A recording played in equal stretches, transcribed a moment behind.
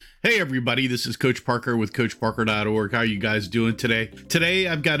Hey everybody, this is Coach Parker with CoachParker.org. How are you guys doing today? Today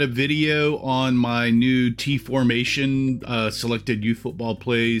I've got a video on my new T Formation Selected Youth Football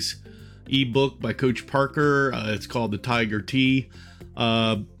Plays ebook by Coach Parker. It's called the Tiger T.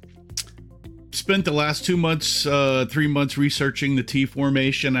 Spent the last 3 months researching the T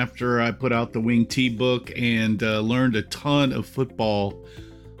Formation after I put out the Wing T book and learned a ton of football.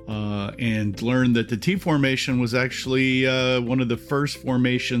 And learned that the T formation was actually one of the first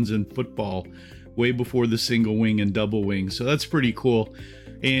formations in football, way before the single wing and double wing. So that's pretty cool.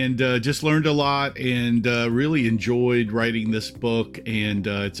 And just learned a lot and really enjoyed writing this book. And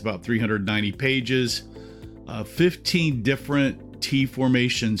it's about 390 pages, 15 different T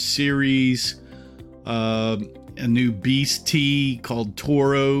formation series, a new Beast T called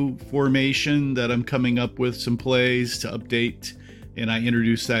Toro formation that I'm coming up with some plays to update. And I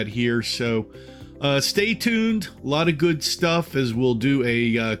introduced that here. So stay tuned. A lot of good stuff as we'll do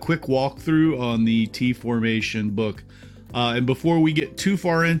a quick walkthrough on the T Formation book. And before we get too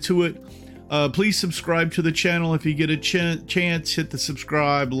far into it, please subscribe to the channel if you get a chance. Hit the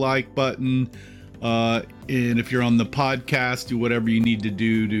subscribe, like button. And if you're on the podcast, do whatever you need to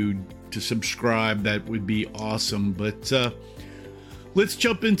do to subscribe. That would be awesome. But let's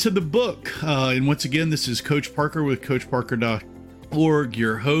jump into the book. And once again, this is Coach Parker with CoachParker.org,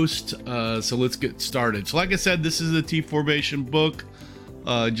 your host. So let's get started. So like I said, this is a T Formation book.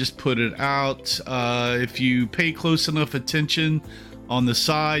 Just put it out. If you pay close enough attention on the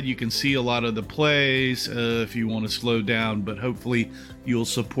side, you can see a lot of the plays if you want to slow down, but hopefully you'll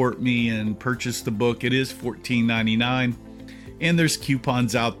support me and purchase the book. It is $14.99 and there's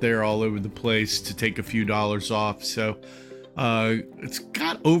coupons out there all over the place to take a few dollars off. So it's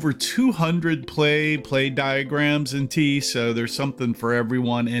got over 200 play diagrams in T, so there's something for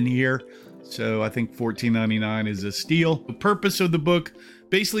everyone in here. So I think $14.99 is a steal. The purpose of the book,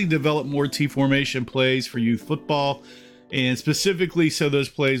 basically develop more T formation plays for youth football, and specifically so those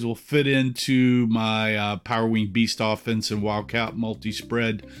plays will fit into my Power Wing Beast offense and Wildcat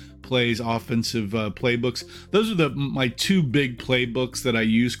multi-spread plays offensive playbooks. Those are my two big playbooks that I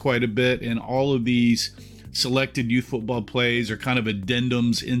use quite a bit, and all of these selected youth football plays are kind of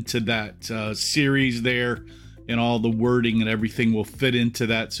addendums into that series there, and all the wording and everything will fit into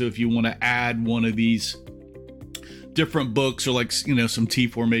that. So if you want to add one of these different books, or like, you know, some T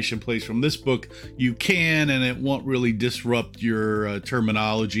formation plays from this book, you can, and it won't really disrupt your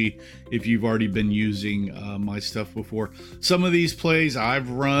terminology if you've already been using my stuff before. Some of these plays I've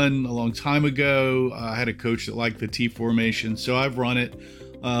run a long time ago. I had a coach that liked the T formation, so I've run it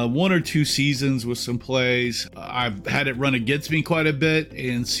 1 or 2 seasons with some plays. I've had it run against me quite a bit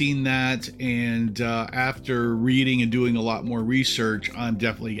and seen that. And after reading and doing a lot more research, I'm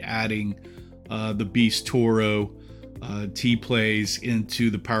definitely adding the Beast Toro T plays into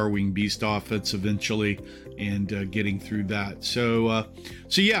the Power Wing Beast offense eventually, and getting through that. So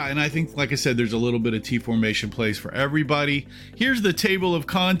yeah, and I think, like I said, there's a little bit of T formation plays for everybody. Here's the table of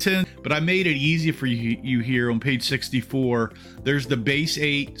content, but I made it easy for you here on page 64. There's the base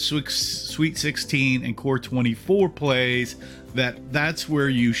 8, Sweet 16, and Core 24 plays. That's where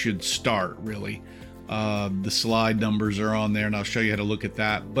you should start, really. The slide numbers are on there, and I'll show you how to look at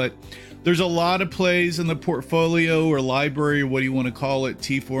that. But there's a lot of plays in the portfolio or library, or what do you want to call it,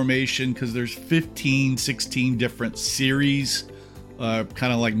 T formation, because there's 15, 16 different series,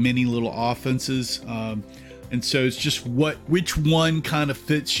 kind of like mini little offenses. And so it's just which one kind of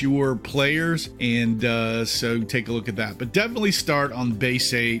fits your players. And so take a look at that. But definitely start on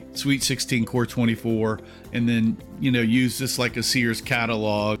base 8, Sweet 16, Core 24, and then, you know, use this like a Sears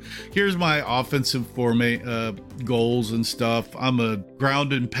catalog. Here's my offensive goals and stuff. I'm a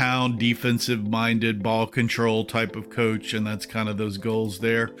ground and pound, defensive minded, ball control type of coach, and that's kind of those goals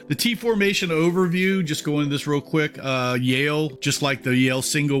there. The T formation overview, just go into this real quick. Yale, just like the Yale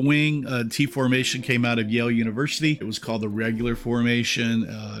single wing, T formation came out of Yale University. It was called the regular formation,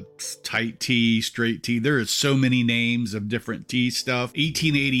 tight T, straight T. There is so many names of different T stuff.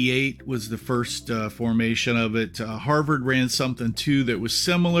 1888 was the first formation of it. Harvard ran something too that was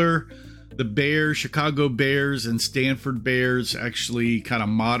similar. The Bears, Chicago Bears and Stanford Bears actually kind of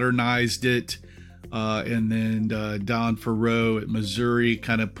modernized it. And then Don Farrow at Missouri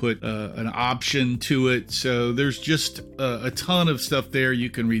kind of put an option to it. So there's just a ton of stuff there. You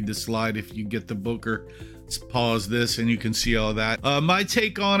can read the slide if you get the book, or pause this and you can see all that. My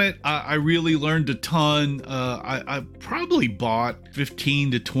take on it, I really learned a ton. I probably bought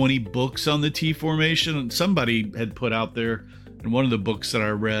 15 to 20 books on the T formation. Somebody had put out there in one of the books that I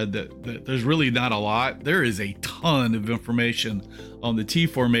read that there's really not a lot. There is a ton of information on the T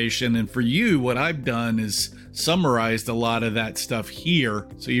formation. And for you, what I've done is summarized a lot of that stuff here,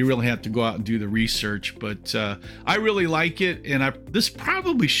 so you really have to go out and do the research. But I really like it, and this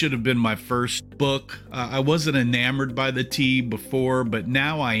probably should have been my first book. I wasn't enamored by the tee before, but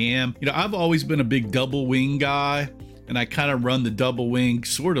now I am. I've always been a big double wing guy, and I kind of run the double wing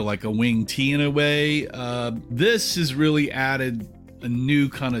sort of like a wing tee in a way. This has really added a new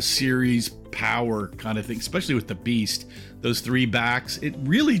kind of series power kind of thing, especially with the Beast. Those 3 backs, it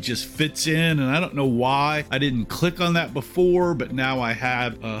really just fits in, and I don't know why I didn't click on that before, but now I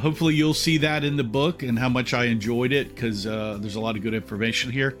have. Hopefully you'll see that in the book and how much I enjoyed it, because there's a lot of good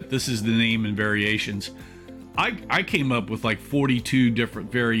information here. This is the name and variations. I came up with like 42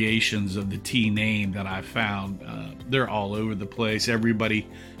 different variations of the T name that I found. They're all over the place.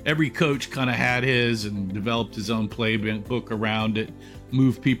 Every coach kind of had his and developed his own playbook around it,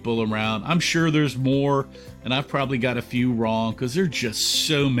 moved people around. I'm sure there's more, and I've probably got a few wrong because there's just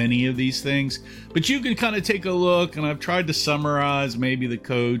so many of these things. But you can kind of take a look, and I've tried to summarize maybe the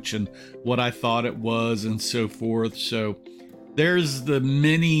coach and what I thought it was and so forth. So there's the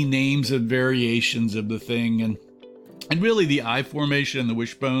many names and variations of the thing, and really the I formation and the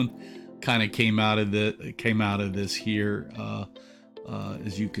wishbone kind of came out of this here,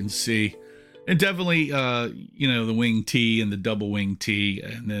 as you can see. And definitely, the wing tee and the double wing tee,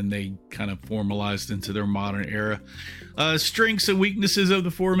 and then they kind of formalized into their modern era. Strengths and weaknesses of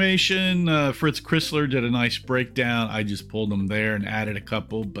the formation. Fritz Crisler did a nice breakdown. I just pulled them there and added a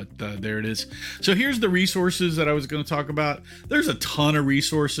couple, but there it is. So here's the resources that I was going to talk about. There's a ton of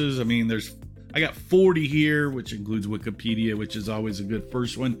resources. I mean, I got 40 here, which includes Wikipedia, which is always a good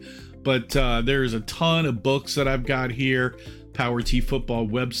first one. But there's a ton of books that I've got here. Power T Football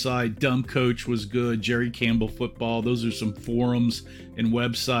website, Dumb Coach was good, Jerry Campbell Football. Those are some forums and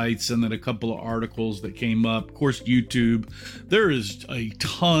websites, and then a couple of articles that came up. Of course, YouTube. There is a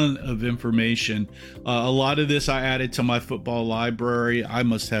ton of information. A lot of this I added to my football library. I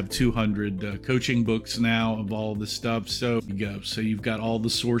must have 200 coaching books now of all this stuff. So you go. So you've got all the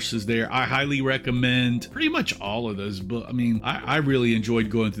sources there. I highly recommend pretty much all of those books. I mean, I really enjoyed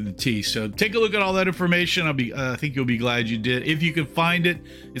going through the T. So take a look at all that information. I think you'll be glad you did. If you can find it,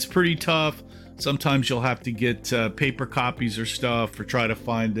 it's pretty tough. Sometimes you'll have to get paper copies or stuff, or try to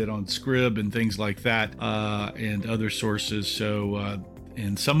find it on Scrib and things like that, and other sources. So,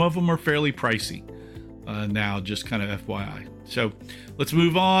 and some of them are fairly pricey now, just kind of FYI. So let's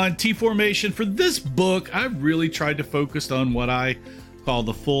move on. T formation. For this book, I've really tried to focus on what I call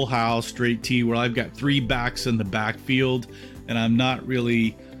the full house straight T, where I've got 3 backs in the backfield, and I'm not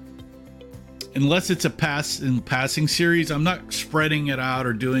really, unless it's a passing series, I'm not spreading it out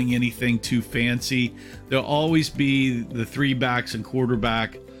or doing anything too fancy. There'll always be the 3 backs and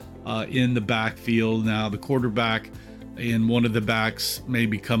quarterback in the backfield. Now, the quarterback and one of the backs may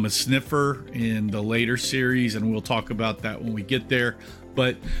become a sniffer in the later series, and we'll talk about that when we get there.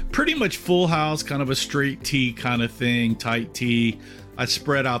 But pretty much full house, kind of a straight T kind of thing, tight T. I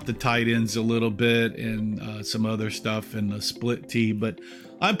spread out the tight ends a little bit and some other stuff in the split T, but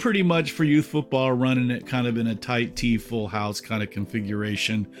I'm pretty much for youth football running it kind of in a tight T, full house kind of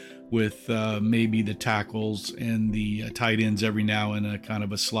configuration, with maybe the tackles and the tight ends every now and a kind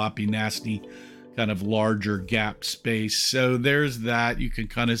of a sloppy, nasty, kind of larger gap space. So there's that. You can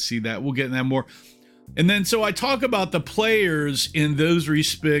kind of see that. We'll get in that more. And then, so I talk about the players in those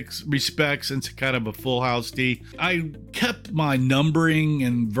respects into kind of a full house D. I kept my numbering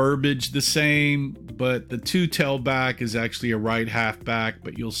and verbiage the same, but the 2 tailback is actually a right halfback,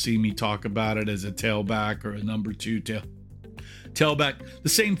 but you'll see me talk about it as a tailback or a number 2 tailback. The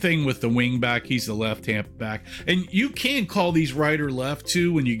same thing with the wingback. He's the left halfback. And you can call these right or left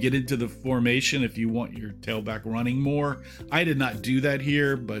too when you get into the formation if you want your tailback running more. I did not do that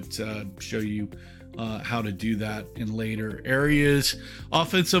here, but show you how to do that in later areas.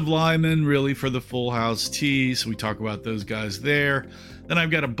 Offensive linemen, really for the full house T, so we talk about those guys there. Then I've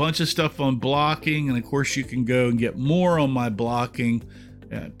got a bunch of stuff on blocking, and of course you can go and get more on my blocking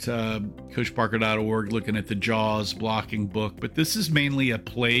at coachparker.org, looking at the Jaws blocking book. But this is mainly a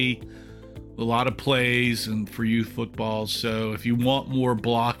lot of plays and for youth football. So if you want more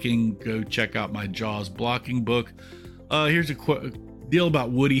blocking, go check out my Jaws blocking book. Here's a deal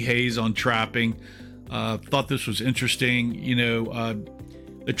about Woody Hayes on trapping. Thought this was interesting.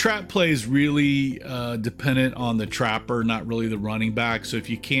 The trap play is really dependent on the trapper, not really the running back. So if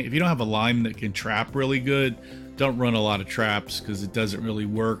you don't have a lineman that can trap really good, don't run a lot of traps, because it doesn't really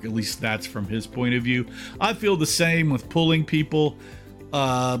work. At least that's from his point of view. I feel the same with pulling people.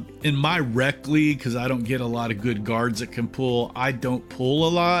 In my rec league, because I don't get a lot of good guards that can pull, I don't pull a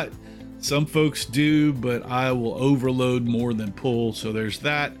lot. Some folks do, but I will overload more than pull. So there's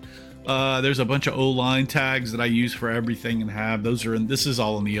that. There's a bunch of O-line tags that I use for everything and have. Those are in, this is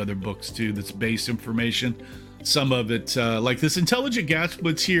all in the other books too, that's base information. Some of it, like this intelligent gap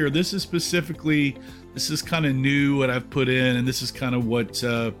splits here, this is specifically, this is kind of new what I've put in, and this is kind of what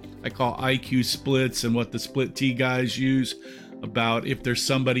I call IQ splits and what the split T guys use about if there's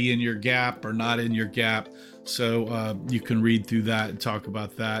somebody in your gap or not in your gap. So you can read through that and talk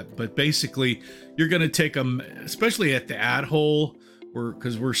about that. But basically, you're going to take them, especially at the at hole,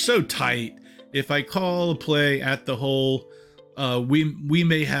 because we're so tight. If I call a play at the hole, we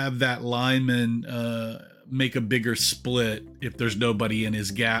may have that lineman make a bigger split if there's nobody in his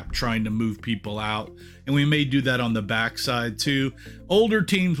gap trying to move people out. And we may do that on the backside too. Older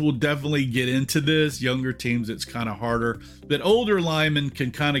teams will definitely get into this. Younger teams, it's kind of harder. But older linemen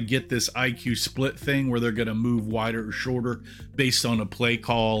can kind of get this IQ split thing where they're going to move wider or shorter based on a play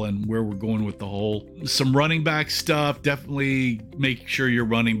call and where we're going with the hole. Some running back stuff, definitely make sure your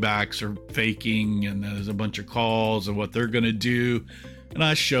running backs are faking and there's a bunch of calls and what they're going to do. And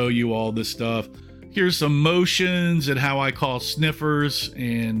I show you all this stuff. Here's some motions and how I call sniffers,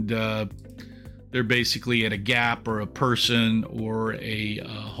 and they're basically at a gap or a person or a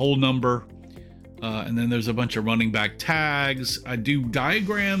hole number. And then there's a bunch of running back tags. I do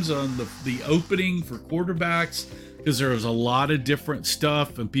diagrams on the opening for quarterbacks because there's a lot of different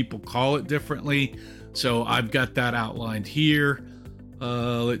stuff and people call it differently. So I've got that outlined here.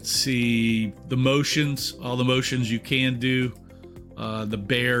 Let's see, the motions, all the motions you can do. The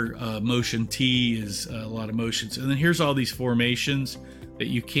bear motion T is a lot of motions. And then here's all these formations that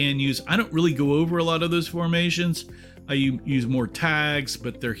you can use. I don't really go over a lot of those formations. I use more tags,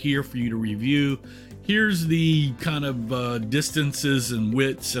 but they're here for you to review. Here's the kind of distances and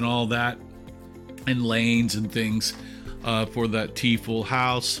widths and all that, and lanes and things for that T full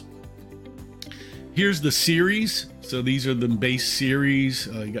house. Here's the series. So these are the base series.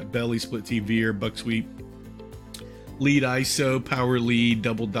 You got belly, split T, veer, buck sweep, lead ISO, power lead,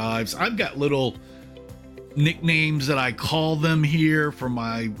 double dives. I've got little nicknames that I call them here for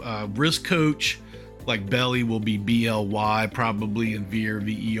my wrist coach. Like belly will be BLY probably, and veer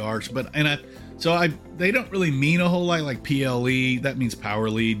VER. But they don't really mean a whole lot. Like PLE, that means power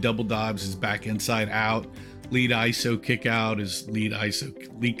lead. Double dives is back inside out. Lead ISO kick out is lead ISO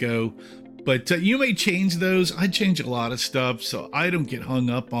LECO. But you may change those. I change a lot of stuff, so I don't get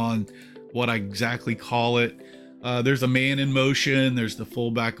hung up on what I exactly call it. There's a man in motion. There's the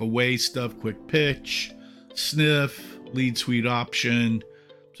fullback away stuff, quick pitch, sniff, lead sweep option.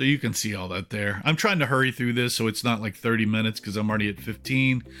 So you can see all that there. I'm trying to hurry through this so it's not like 30 minutes because I'm already at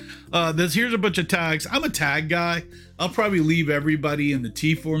 15. Here's a bunch of tags. I'm a tag guy. I'll probably leave everybody in the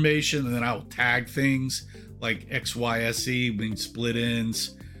T formation and then I'll tag things like XYSE, means split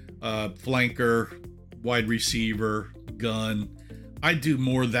ends, flanker, wide receiver, gun. I do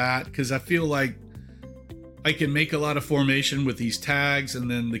more of that because I feel like I can make a lot of formation with these tags, and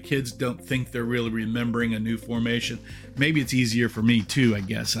then the kids don't think they're really remembering a new formation. Maybe it's easier for me too, I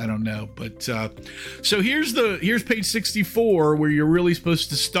guess. I don't know. But so here's page 64 where you're really supposed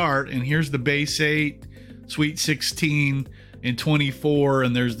to start, and here's the base 8, Sweet 16, and 24,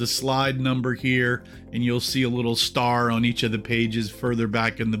 and there's the slide number here, and you'll see a little star on each of the pages further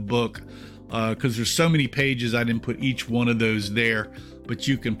back in the book. Because there's so many pages, I didn't put each one of those there, but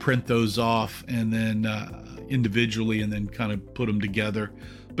you can print those off and then individually and then kind of put them together.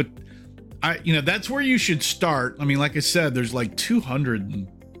 But that's where you should start. I mean, like I said, there's like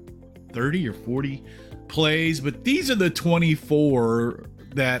 230 or 40 plays, but these are the 24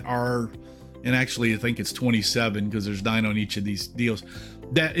 that are, and actually I think it's 27 because there's 9 on each of these deals.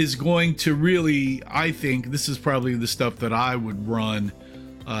 That is going to really, I think this is probably the stuff that I would run.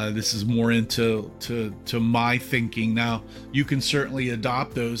 This is more into my thinking. Now, you can certainly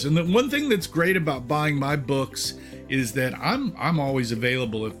adopt those. And the one thing that's great about buying my books is that I'm always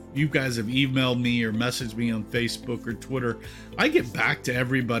available. If you guys have emailed me or messaged me on Facebook or Twitter, I get back to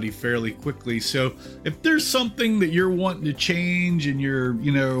everybody fairly quickly. So if there's something that you're wanting to change and you're,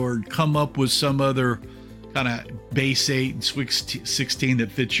 or come up with some other kind of base 8 and Sweet 16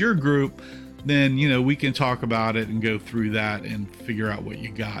 that fits your group, then we can talk about it and go through that and figure out what you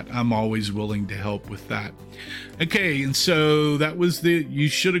got. I'm always willing to help with that. Okay, and so that was you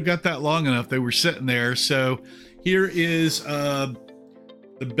should have got that long enough. They were sitting there. So here is the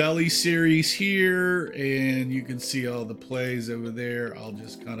belly series here, and you can see all the plays over there. I'll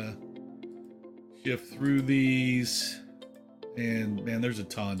just kind of shift through these, and man, there's a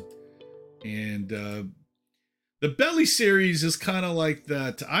ton. And the belly series is kind of like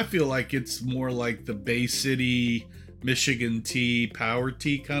that. I feel like it's more like the Bay City, Michigan T, Power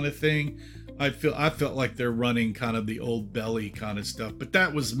T kind of thing. I felt like they're running kind of the old belly kind of stuff, but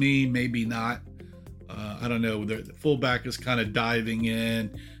that was me, maybe not. I don't know. The fullback is kind of diving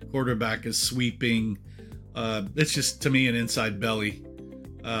in, quarterback is sweeping. It's just, to me, an inside belly.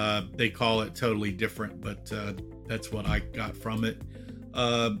 They call it totally different, but that's what I got from it.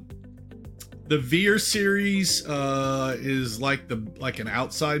 The Veer series is like an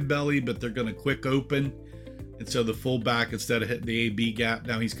outside belly, but they're going to quick open. And so the fullback, instead of hitting the AB gap,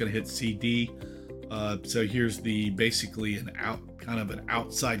 now he's going to hit CD. So here's basically an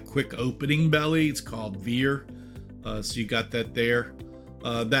outside quick opening belly. It's called Veer. So you got that there.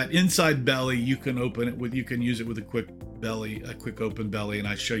 That inside belly, you can use it with a quick open belly, and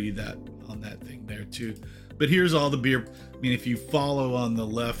I show you that on that thing there too. But here's all the beer. I mean, if you follow on the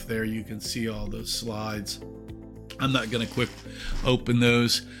left there, you can see all those slides. I'm not going to quick open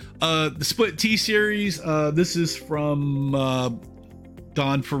those. The Split T series, this is from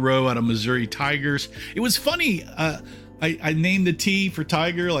Don Farrow out of Missouri Tigers. It was funny. I named the T for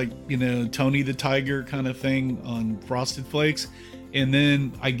Tiger, like, Tony the Tiger kind of thing on Frosted Flakes. And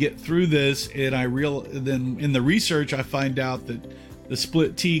then I get through this, and then in the research, I find out that the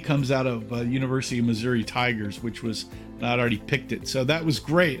Split T comes out of University of Missouri Tigers, which was, I'd already picked it. So that was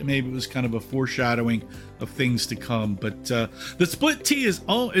great. Maybe it was kind of a foreshadowing of things to come. But the Split T is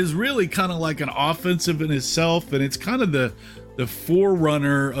really kind of like an offensive in itself, and it's kind of the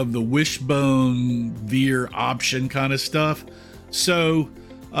forerunner of the wishbone veer option kind of stuff. So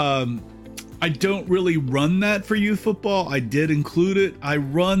I don't really run that for youth football. I did include it. I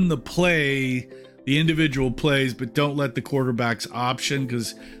run the individual plays, but don't let the quarterbacks option,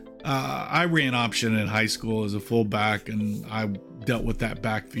 because I ran option in high school as a fullback, and I dealt with that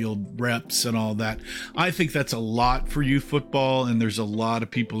backfield reps and all that. I think that's a lot for youth football, and there's a lot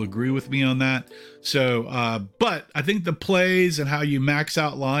of people agree with me on that. So, but I think the plays and how you max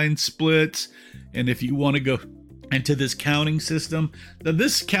out line splits, and if you want to go into this counting system,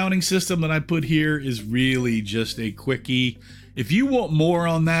 this counting system that I put here is really just a quickie. If you want more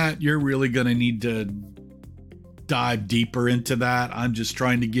on that, you're really going to need to dive deeper into that. I'm just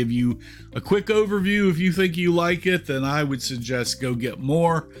trying to give you a quick overview. If you think you like it, then I would suggest go get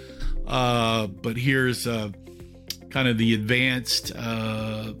more. But here's kind of the advanced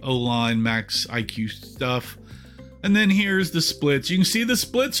O-line max IQ stuff. And then here's the splits. You can see the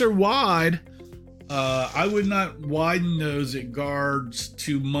splits are wide. I would not widen those at guards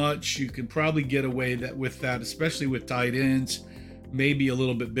too much. You could probably get away with that, especially with tight ends. Maybe a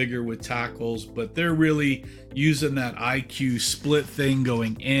little bit bigger with tackles, but they're really using that IQ split thing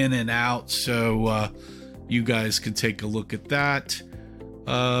going in and out. So you guys can take a look at that.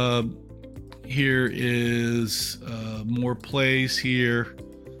 Here is more plays here.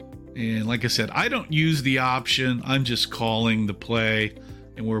 And like I said, I don't use the option. I'm just calling the play,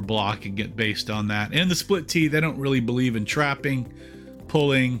 and we're blocking it based on that. And the Split T, they don't really believe in trapping,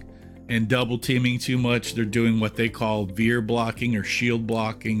 pulling, and double teaming too much. They're doing what they call veer blocking or shield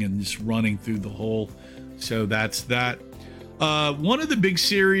blocking and just running through the hole. So that's that. One of the big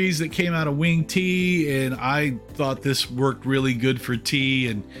series that came out of Wing T, and I thought this worked really good for T,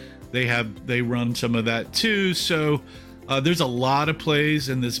 and they run some of that too. So there's a lot of plays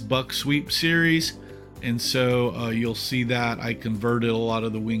in this buck sweep series, and so you'll see that I converted a lot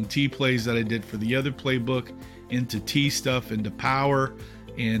of the Wing T plays that I did for the other playbook into T stuff, into power,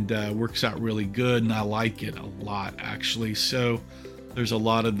 and works out really good, and I like it a lot actually. So there's a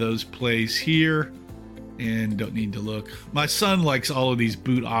lot of those plays here, and don't need to look. My son likes all of these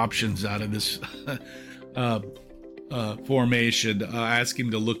boot options out of this formation. Ask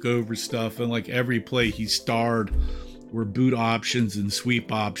him to look over stuff, and like every play he starred were boot options and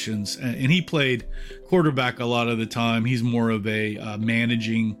sweep options, and he played quarterback a lot of the time. He's more of a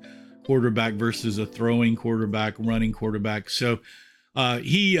managing quarterback versus a throwing quarterback, running quarterback. So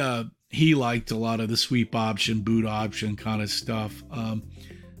he liked a lot of the sweep option, boot option kind of stuff.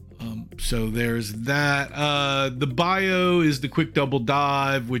 So there's that. The bio is the quick double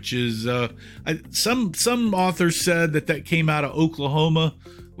dive, which is some authors said that came out of Oklahoma,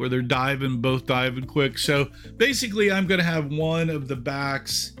 where they're both diving quick. So basically, I'm going to have one of the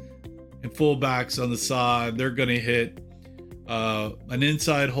backs and fullbacks on the side. They're going to hit an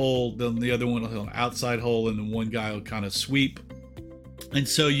inside hole, then the other one will hit an outside hole, and then one guy will kind of sweep. And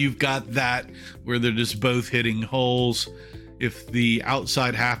so you've got that where they're just both hitting holes. If the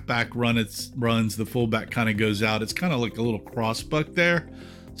outside halfback runs, the fullback kind of goes out. It's kind of like a little cross buck there.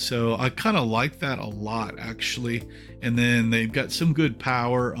 So I kind of like that a lot, actually. And then they've got some good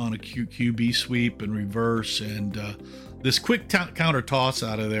power on a QB sweep and reverse, and this quick counter toss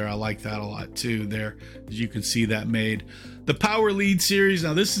out of there, I like that a lot too there, as you can see that made. The Power Lead series,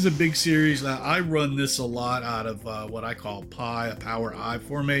 now this is a big series. Now I run this a lot out of what I call PI, a Power I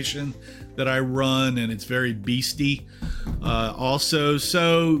formation that I run, and it's very beasty also.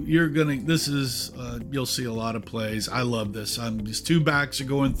 So this is you'll see a lot of plays. I love this. These two backs are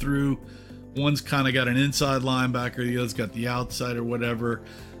going through. One's kind of got an inside linebacker, the other's got the outside or whatever.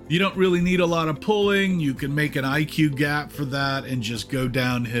 You don't really need a lot of pulling. You can make an IQ gap for that and just go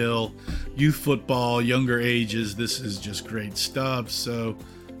downhill. Youth football, younger ages, this is just great stuff. So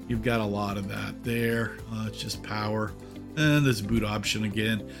you've got a lot of that there. It's just power. And this boot option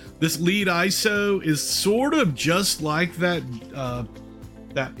again. This lead ISO is sort of just like that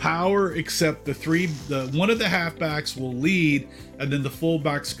power, except one of the halfbacks will lead and then the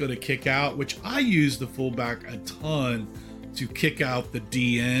fullback's going to kick out, which I use the fullback a ton to kick out the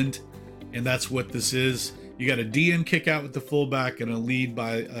D end, and that's what this is. You got a D end kick out with the fullback and a lead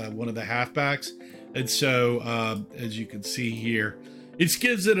by one of the halfbacks. And so as you can see here, it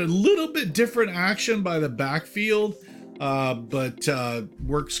gives it a little bit different action by the backfield, but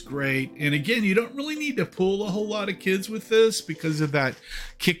works great. And again, you don't really need to pull a whole lot of kids with this because of that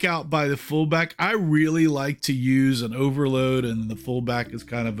kick out by the fullback. I really like to use an overload, and the fullback is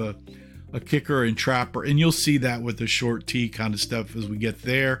kind of a kicker and trapper, and you'll see that with the short T kind of stuff as we get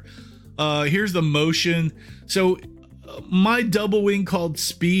there. Here's the motion. So my double wing called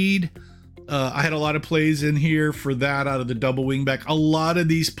Speed, I had a lot of plays in here for that out of the double wing back. A lot of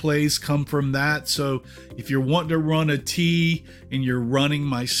these plays come from that. So if you're wanting to run a T and you're running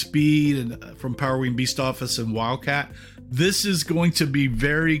my Speed and from Power Wing Beast Office and Wildcat, this is going to be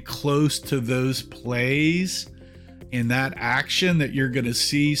very close to those plays in that action that you're going to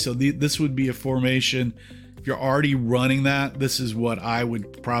see. So this would be a formation. If you're already running that, this is what I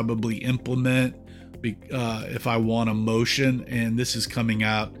would probably implement if I want a motion. And this is coming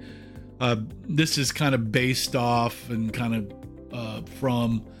out. This is kind of based off and kind of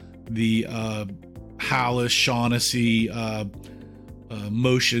from the Hollis Shaughnessy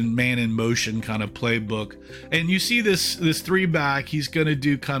motion, man in motion kind of playbook. And you see this three back, he's going to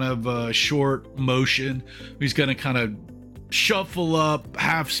do kind of a short motion. He's going to kind of shuffle up,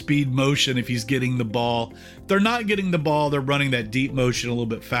 half speed motion if he's getting the ball. If they're not getting the ball, they're running that deep motion a little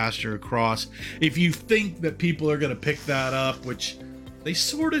bit faster across. If you think that people are going to pick that up, which they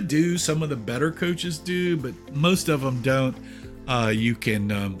sort of do, some of the better coaches do, but most of them don't, you can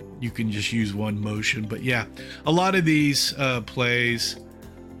just use one motion. But yeah, a lot of these plays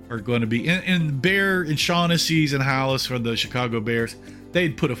are going to be in Bear and Shaughnessy's and Hollis for the Chicago Bears.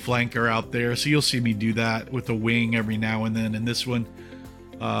 They'd put a flanker out there, so you'll see me do that with a wing every now and then in this one.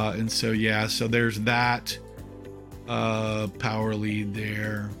 And so yeah, so there's that power lead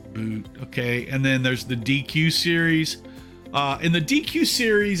there, boot. Okay, and then there's the DQ series. In the DQ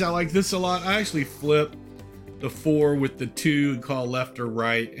series, I like this a lot. I actually flip the 4 with the 2 and call left or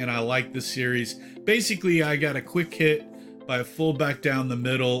right, and I like this series. Basically, I got a quick hit by a fullback down the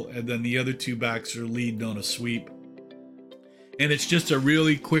middle, and then the other 2 backs are leading on a sweep. And it's just a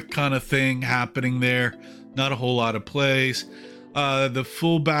really quick kind of thing happening there. Not a whole lot of plays. The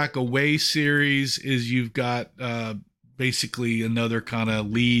fullback away series is you've got basically another kind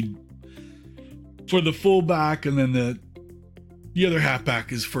of lead for the fullback, and then the other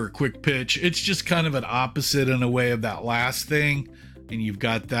halfback is for a quick pitch. It's just kind of an opposite in a way of that last thing. And you've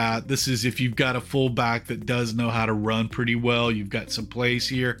got that. This is if you've got a fullback that does know how to run pretty well, you've got some plays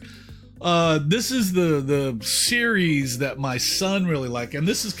here. This is the series that my son really liked. And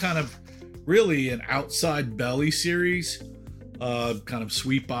this is kind of really an outside belly series, kind of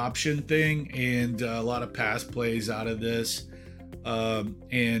sweep option thing. And a lot of pass plays out of this. So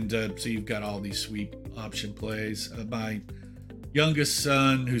you've got all these sweep option plays. My youngest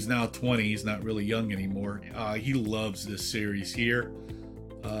son, who's now 20, he's not really young anymore, he loves this series here,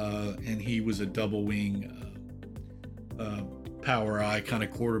 and he was a double wing power I kind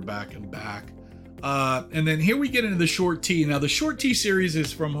of quarterback and back, and then here we get into the short T. Now the short T series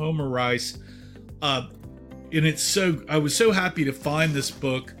is from Homer Rice, and I was so happy to find this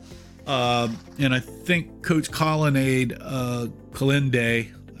book, and I think Coach Colonnade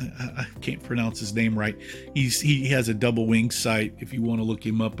Kalinde, I can't pronounce his name right. He has a double wing site if you want to look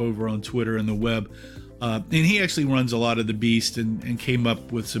him up over on Twitter and the web. And he actually runs a lot of the Beast and came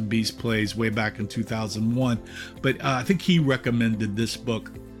up with some Beast plays way back in 2001. But I think he recommended this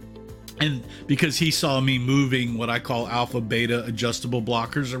book. And because he saw me moving what I call alpha beta adjustable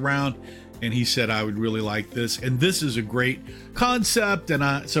blockers around, and he said I would really like this. And this is a great concept.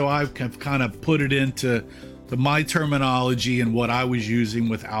 And so I've kind of put it into my terminology and what I was using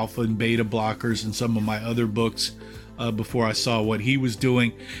with alpha and beta blockers and some of my other books. before I saw what he was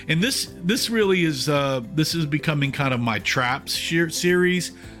doing. And this really is this is becoming kind of my traps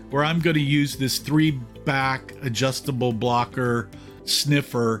series, where I'm going to use this 3-back adjustable blocker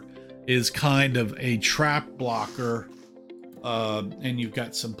sniffer is kind of a trap blocker. And you've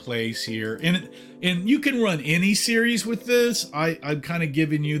got some plays here, and you can run any series with this. I'm kind of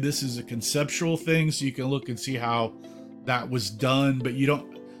giving you this as a conceptual thing, so you can look and see how that was done, but you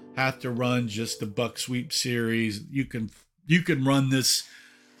don't have to run just the buck sweep series. You can run this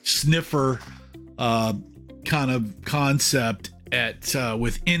sniffer kind of concept at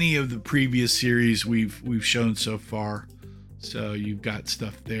with any of the previous series we've shown so far. So you've got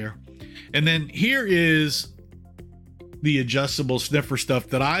stuff there, and then here is the adjustable sniffer stuff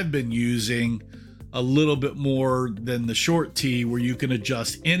that I've been using a little bit more than the short tee, where you can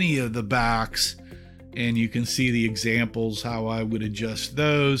adjust any of the backs, and you can see the examples how I would adjust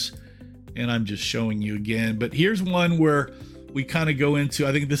those, and I'm just showing you again. But here's one where we kind of go into,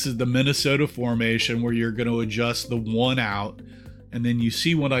 I think this is the Minnesota formation, where you're going to adjust the 1 out, and then you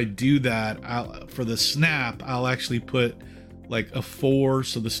see when I do that, for the snap, I'll actually put like a 4,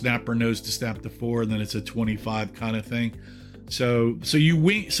 so the snapper knows to snap the 4, and then it's a 25 kind of thing. So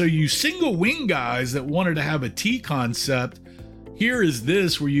you single wing guys that wanted to have a T concept, here is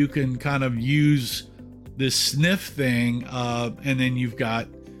this where you can kind of use this sniff thing, and then you've got,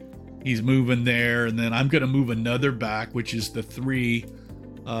 he's moving there, and then I'm going to move another back, which is the 3,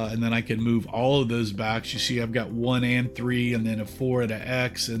 and then I can move all of those backs. You see I've got 1 and 3, and then a 4 and an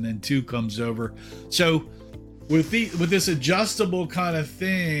X, and then 2 comes over. So with this adjustable kind of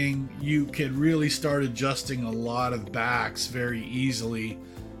thing, you can really start adjusting a lot of backs very easily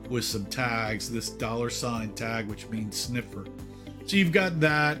with some tags. This $ tag, which means sniffer. So you've got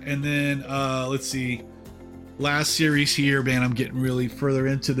that, and then let's see. Last series here, man, I'm getting really further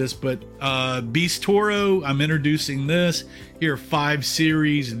into this, but Beast Toro, I'm introducing this. Here are 5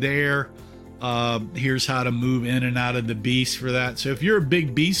 series there. Here's how to move in and out of the Beast for that. So if you're a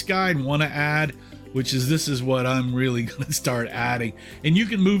big Beast guy and want to add, this is what I'm really going to start adding. And you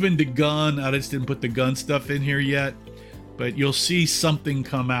can move into gun. I just didn't put the gun stuff in here yet, but you'll see something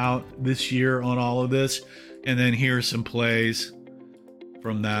come out this year on all of this. And then here are some plays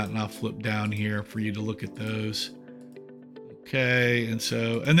from that, and I'll flip down here for you to look at those. Okay, and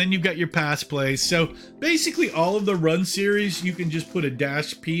then you've got your pass plays. So basically all of the run series, you can just put a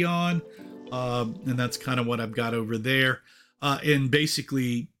 -P on, and that's kind of what I've got over there, and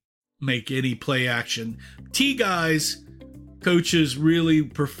basically make any play action. T guys, coaches really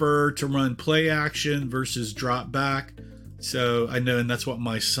prefer to run play action versus drop back. So I know, and that's what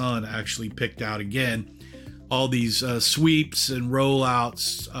my son actually picked out again. All these sweeps and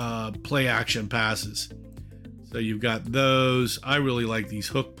rollouts, play action passes. So you've got those. I really like these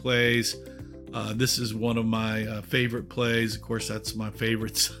hook plays. This is one of my favorite plays. Of course, that's my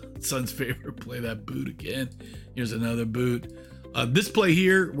favorite son's favorite play, that boot again. Here's another boot. This play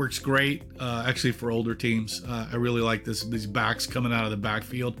here works great, actually, for older teams. I really like these backs coming out of the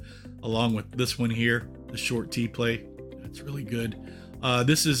backfield, along with this one here, the short T play. That's really good.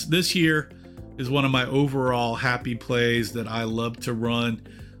 This here is one of my overall happy plays that I love to run.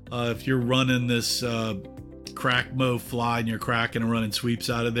 If you're running this crack mo fly and you're cracking and running sweeps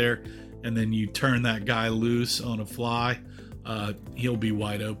out of there, and then you turn that guy loose on a fly, he'll be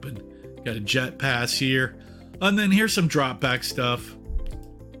wide open. Got a jet pass here. And then here's some drop back stuff.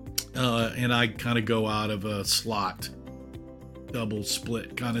 And I kind of go out of a slot, double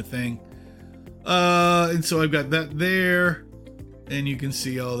split kind of thing. And so I've got that there, and you can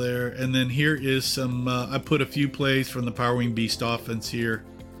see all there. And then here is some, I put a few plays from the Power Wing Beast offense here.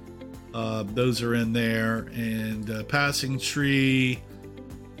 Those are in there. And passing tree.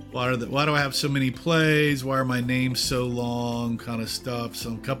 Why do I have so many plays? Why are my names so long? Kind of stuff.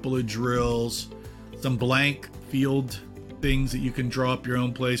 Some couple of drills. Some blank field things that you can draw up your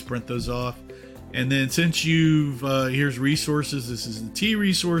own plays, print those off. And then since here's resources. This is the T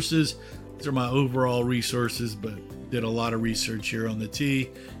resources. These are my overall resources, but did a lot of research here on the T.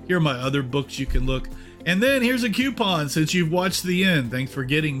 Here are my other books you can look. And then here's a coupon since you've watched the end. Thanks for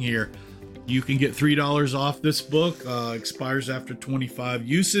getting here. You can get $3 off this book. Expires after 25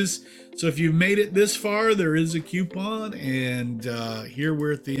 uses. So if you've made it this far, there is a coupon. And here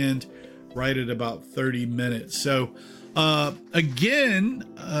we're at the end, right at about 30 minutes. So again,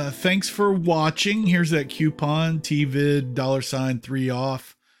 thanks for watching. Here's that coupon, TVID $3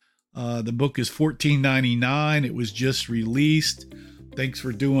 off. The book is $14.99. It was just released. Thanks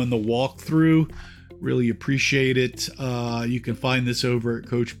for doing the walkthrough. Really appreciate it. You can find this over at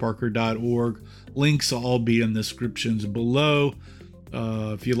coachparker.org. Links will all be in the descriptions below.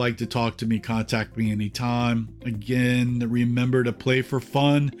 If you'd like to talk to me, contact me anytime. Again, remember to play for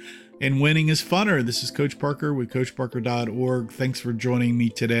fun, and winning is funner. This is Coach Parker with CoachParker.org. Thanks for joining me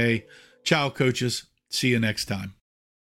today. Ciao, coaches. See you next time.